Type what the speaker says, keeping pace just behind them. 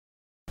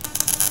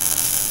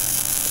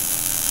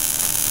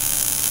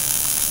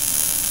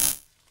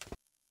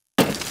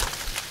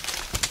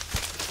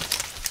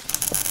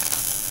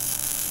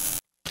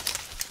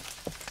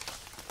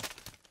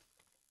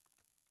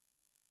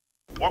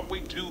What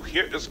we do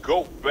here is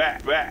go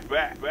back. Good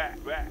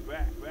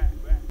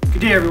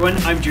day everyone,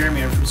 I'm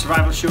Jeremy, I'm from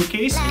Survival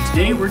Showcase, and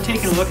today we're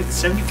taking a look at the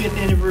 75th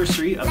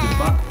anniversary of the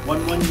Buck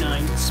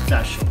 119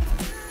 Special.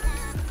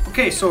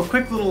 Okay, so a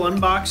quick little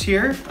unbox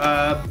here.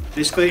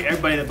 Basically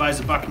everybody that buys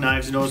the Buck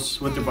knives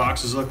knows what their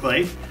boxes look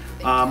like.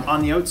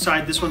 On the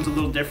outside, this one's a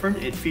little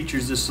different. It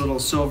features this little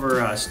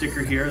silver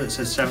sticker here that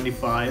says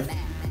 75,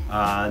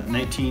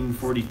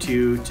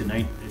 1942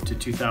 to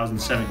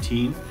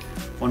 2017.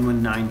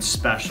 119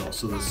 Special,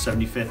 so the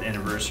 75th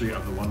anniversary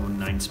of the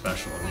 119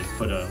 Special, and they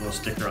put a little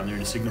sticker on there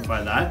to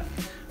signify that.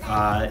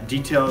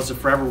 Details a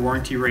forever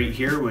warranty right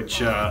here,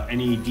 which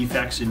any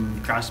defects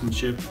in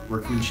craftsmanship,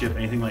 workmanship,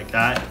 anything like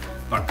that,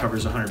 Buck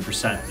covers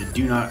 100%. They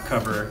do not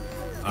cover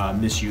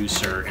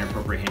misuse or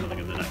inappropriate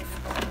handling of the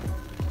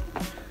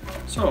knife.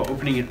 So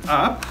opening it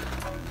up,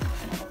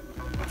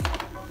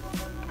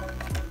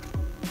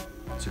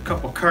 there's a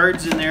couple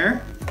cards in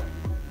there,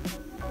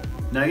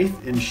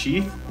 knife and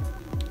sheath.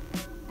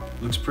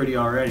 Looks pretty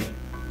already.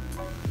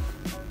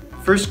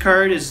 First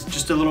card is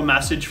just a little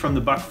message from the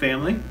Buck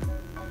family,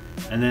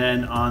 and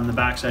then on the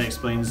back side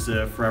explains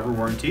the forever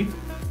warranty.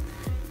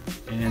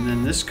 And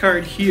then this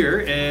card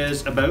here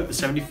is about the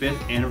 75th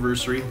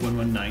anniversary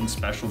 119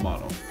 Special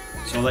model.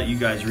 So I'll let you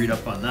guys read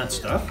up on that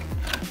stuff.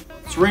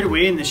 So right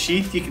away in the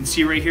sheath, you can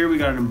see right here we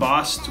got an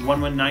embossed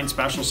 119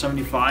 Special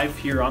 75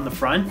 here on the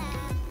front,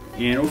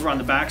 and over on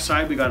the back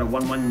side we got a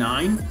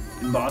 119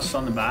 embossed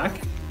on the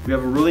back. We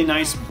have a really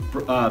nice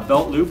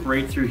belt loop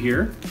right through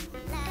here,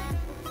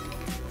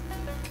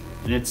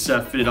 and it's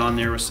fitted on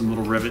there with some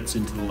little rivets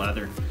into the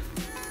leather.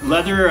 The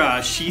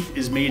leather sheath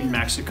is made in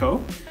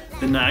Mexico.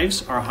 The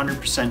knives are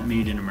 100%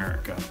 made in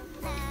America.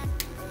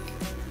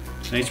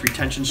 Nice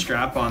retention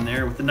strap on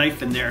there with the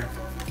knife in there.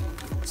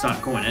 It's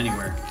not going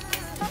anywhere.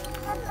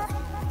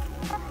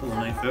 Pull the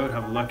knife out,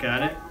 have a look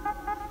at it.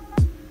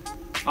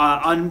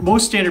 On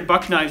most standard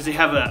Buck knives, they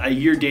have a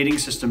year dating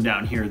system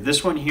down here.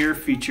 This one here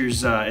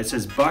features, it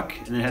says Buck,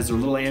 and it has a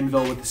little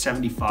anvil with the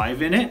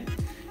 75 in it,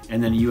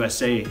 and then a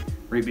USA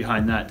right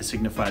behind that to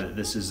signify that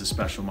this is a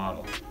special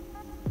model.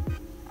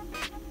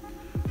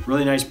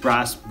 Really nice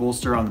brass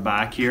bolster on the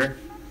back here.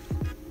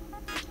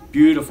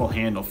 Beautiful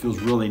handle, feels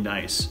really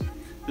nice.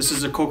 This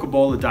is a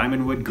Coca-Cola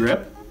diamond wood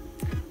grip.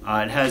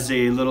 It has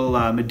a little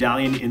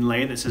medallion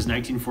inlay that says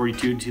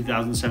 1942 to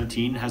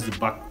 2017. It has the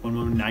Buck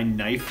 119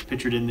 knife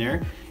pictured in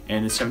there,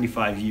 and the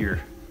 75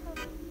 year.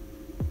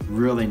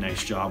 Really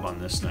nice job on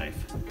this knife.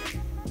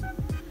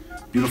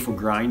 Beautiful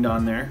grind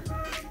on there.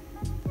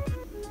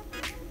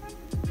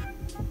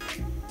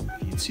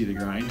 You can see the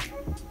grind.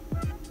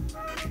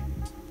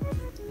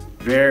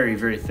 Very,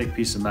 very thick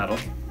piece of metal.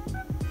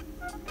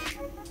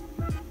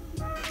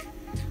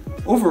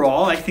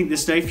 Overall, I think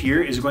this knife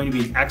here is going to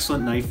be an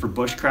excellent knife for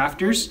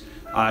bushcrafters.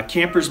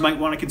 Campers might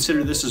want to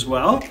consider this as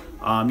well.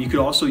 You could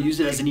also use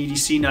it as an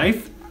EDC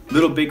knife. A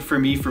little big for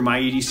me for my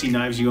EDC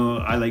knives. You know,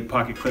 I like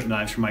pocket clip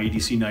knives for my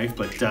EDC knife,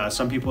 but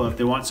some people, if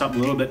they want something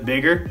a little bit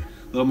bigger,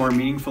 a little more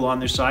meaningful on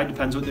their side,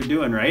 depends what they're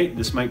doing, right?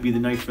 This might be the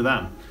knife for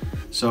them.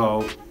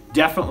 So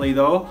definitely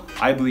though,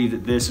 I believe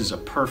that this is a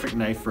perfect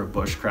knife for a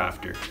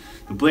bushcrafter.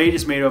 The blade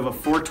is made of a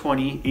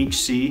 420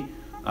 HC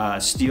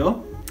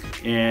steel.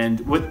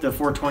 And what the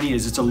 420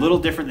 is, it's a little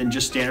different than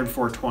just standard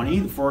 420.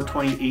 The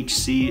 420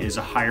 HC is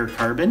a higher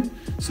carbon,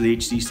 so the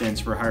HC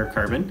stands for higher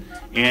carbon.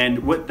 And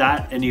what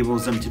that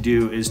enables them to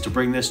do is to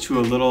bring this to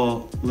a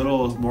little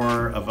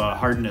more of a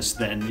hardness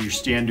than your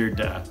standard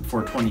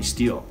 420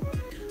 steel.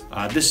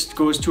 This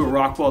goes to a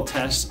Rockwell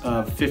test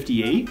of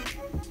 58.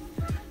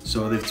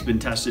 So it's been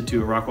tested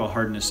to a Rockwell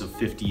hardness of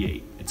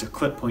 58. It's a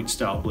clip point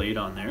style blade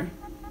on there.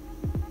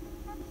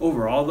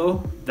 Overall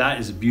though, that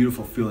is a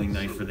beautiful feeling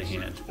knife for the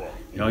hand.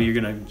 You know, you're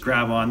gonna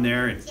grab on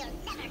there, and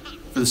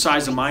for the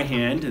size of my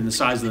hand and the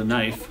size of the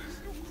knife,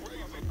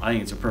 I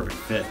think it's a perfect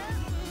fit.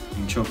 You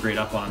can choke right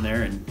up on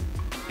there and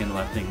handle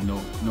that thing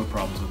no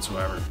problems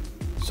whatsoever.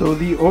 So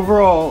the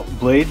overall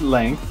blade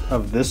length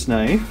of this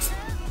knife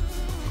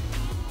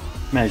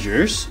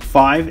measures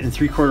 5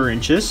 3/4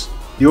 inches.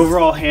 The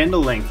overall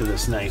handle length of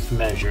this knife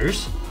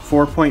measures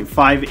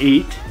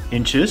 4.58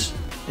 inches.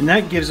 And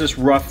that gives us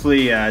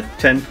roughly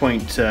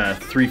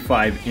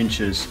 10.35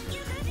 inches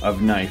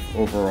of knife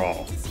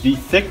overall. The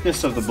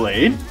thickness of the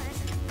blade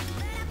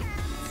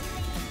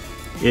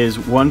is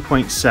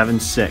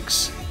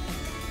 1.76.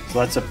 So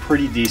that's a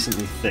pretty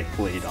decently thick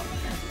blade on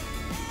there.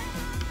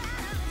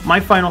 My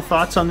final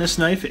thoughts on this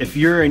knife: if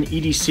you're an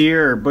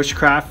EDCer or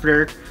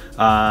bushcrafter,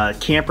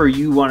 camper,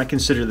 you want to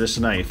consider this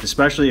knife,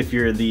 especially if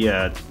you're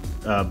the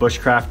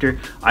bushcrafter.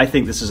 I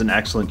think this is an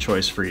excellent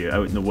choice for you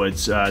out in the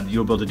woods.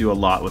 You'll be able to do a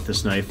lot with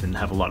this knife and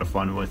have a lot of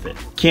fun with it.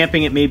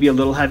 Camping, it may be a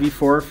little heavy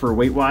for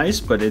weight wise,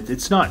 but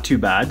it's not too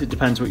bad. It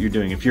depends what you're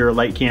doing. If you're a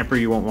light camper,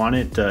 you won't want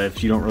it.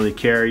 If you don't really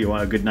care, you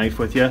want a good knife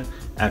with you,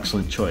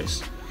 excellent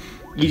choice.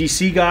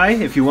 EDC guy,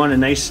 if you want a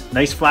nice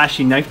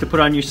flashy knife to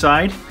put on your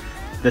side,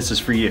 this is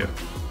for you.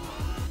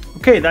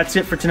 Okay, that's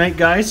it for tonight,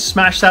 guys.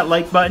 Smash that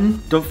like button.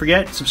 Don't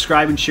forget,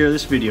 subscribe and share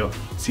this video.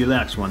 See you in the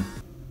next one.